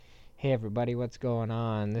Hey everybody, what's going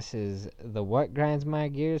on? This is the What Grinds My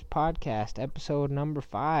Gears podcast, episode number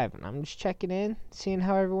 5, and I'm just checking in, seeing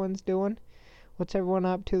how everyone's doing. What's everyone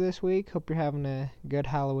up to this week? Hope you're having a good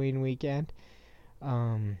Halloween weekend.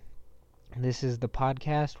 This is the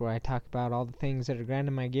podcast where I talk about all the things that are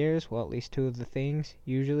grinding my gears. Well, at least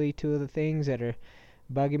usually two of the things that are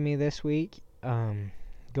bugging me this week.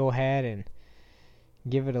 Go ahead and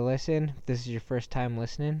give it a listen. If this is your first time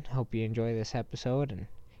listening, hope you enjoy this episode and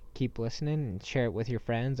keep listening and share it with your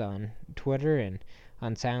friends on Twitter and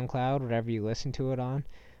on SoundCloud, whatever you listen to it on.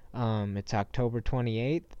 It's October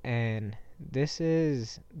 28th, and this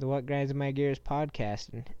is the What Grinds My Gears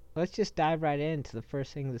podcast. And let's just dive right into the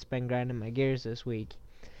first thing that's been grinding my gears this week.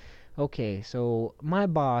 Okay, so my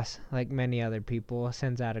boss, like many other people,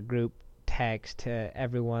 sends out a group text to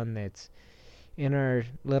everyone that's in our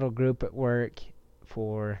little group at work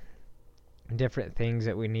for different things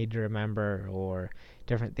that we need to remember or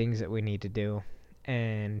different things that we need to do.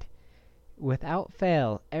 And without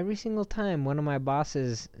fail, every single time one of my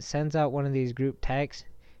bosses sends out one of these group texts,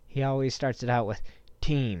 he always starts it out with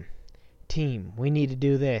team, we need to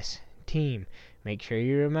do this, team, make sure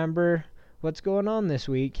you remember what's going on this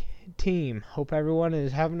week, team, hope everyone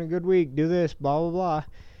is having a good week, do this, blah blah blah.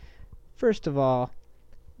 First of all,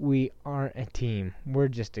 we aren't a team. We're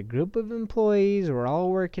just a group of employees. We're all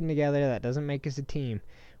working together. That doesn't make us a team.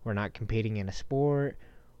 We're not competing in a sport.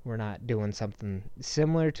 We're not doing something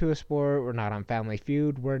similar to a sport. We're not on Family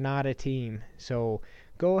Feud. We're not a team. So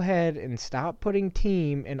go ahead and stop putting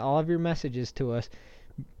team in all of your messages to us,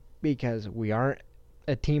 because we aren't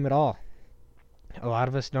a team at all. A lot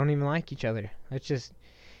of us don't even like each other. Let's just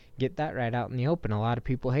get that right out in the open. A lot of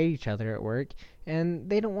people hate each other at work, and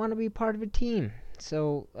they don't want to be part of a team.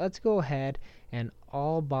 So let's go ahead and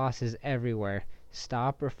all bosses everywhere,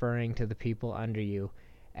 stop referring to the people under you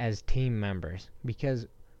as team members, because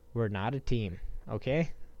we're not a team,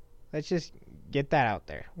 okay? Let's just get that out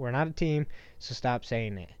there. We're not a team, so stop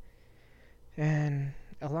saying it. And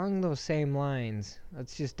along those same lines,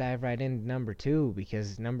 let's just dive right into number 2,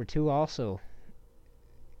 because number 2 also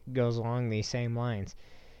goes along these same lines.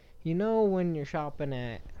 You know, when you're shopping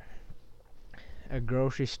at a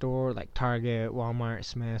grocery store like Target, Walmart,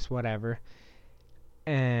 Smith's, whatever,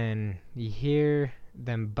 and you hear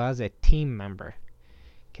them buzz a team member.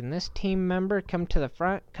 Can this team member come to the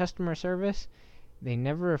front, customer service? They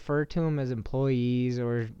never refer to them as employees,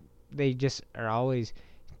 or they just are always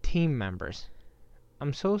team members.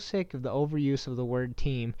 I'm so sick of the overuse of the word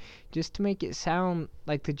team just to make it sound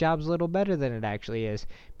like the job's a little better than it actually is,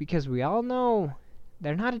 because we all know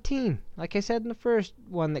they're not a team. Like I said in the first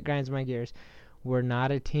one that grinds my gears, we're not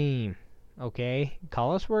a team, okay?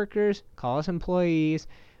 Call us workers, call us employees,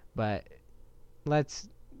 but let's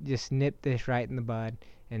just nip this right in the bud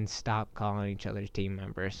and stop calling each other team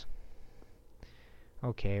members.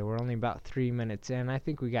 Okay, we're only about 3 minutes in. I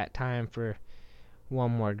think we got time for one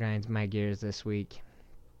more grinds my gears this week.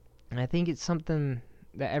 And I think it's something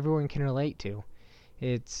that everyone can relate to.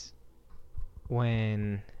 It's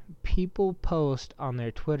when people post on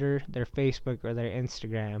their Twitter, their Facebook, or their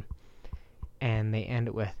Instagram, and they end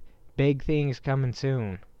it with big things coming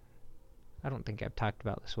soon. I don't think I've talked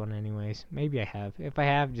about this one anyways. Maybe I have. If I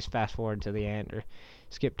have, just fast forward to the end or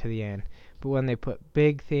skip to the end. But when they put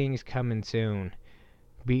big things coming soon,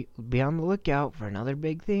 be on the lookout for another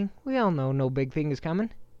big thing. We all know no big thing is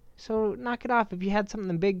coming. So knock it off. If you had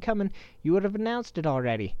something big coming, you would have announced it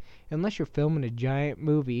already. Unless you're filming a giant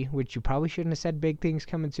movie, which you probably shouldn't have said big things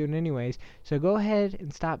coming soon anyways. So go ahead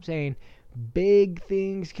and stop saying big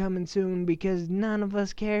things coming soon, because none of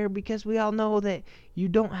us care, because we all know that you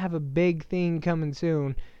don't have a big thing coming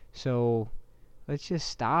soon. So let's just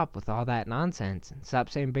stop with all that nonsense and stop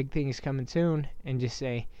saying big things coming soon and just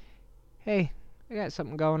say, hey, I got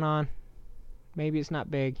something going on. Maybe it's not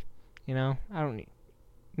big, I don't need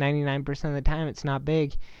 99% of the time it's not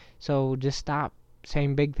big. So just stop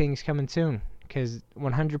saying big things coming soon, because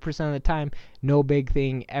 100% of the time no big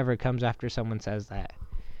thing ever comes after someone says that.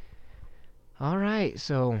 Alright,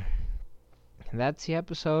 so that's the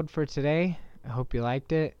episode for today. I hope you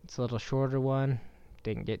liked it. It's a little shorter one.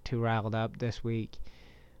 Didn't get too riled up this week.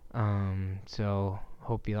 So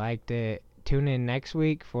hope you liked it. Tune in next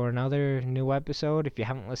week for another new episode. If you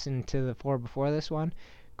haven't listened to the 4 before this one,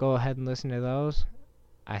 go ahead and listen to those.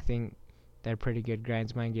 I think they're pretty good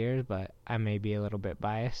grinds my gears, but I may be a little bit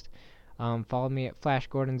biased. Follow me at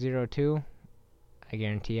FlashGordon02. I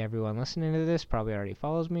guarantee everyone listening to this probably already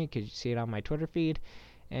follows me, because you see it on my Twitter feed,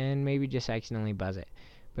 and maybe just accidentally buzz it.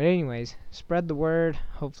 But anyways, spread the word.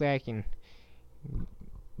 Hopefully I can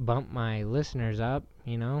bump my listeners up,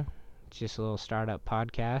 It's just a little startup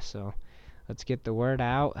podcast, so Let's get the word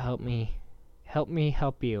out. Help me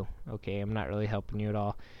help you. Okay, I'm not really helping you at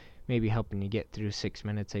all. Maybe helping you get through 6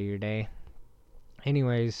 minutes of your day.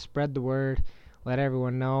 Anyways, spread the word. Let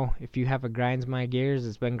everyone know. If you have a Grinds My Gears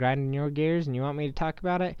that's been grinding your gears and you want me to talk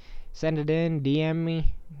about it, send it in, DM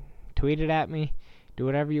me, tweet it at me, do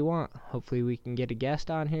whatever you want. Hopefully we can get a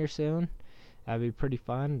guest on here soon. That'd be pretty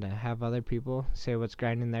fun to have other people say what's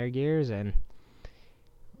grinding their gears. And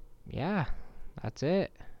yeah, that's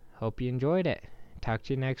it. Hope you enjoyed it. Talk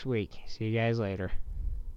to you next week. See you guys later.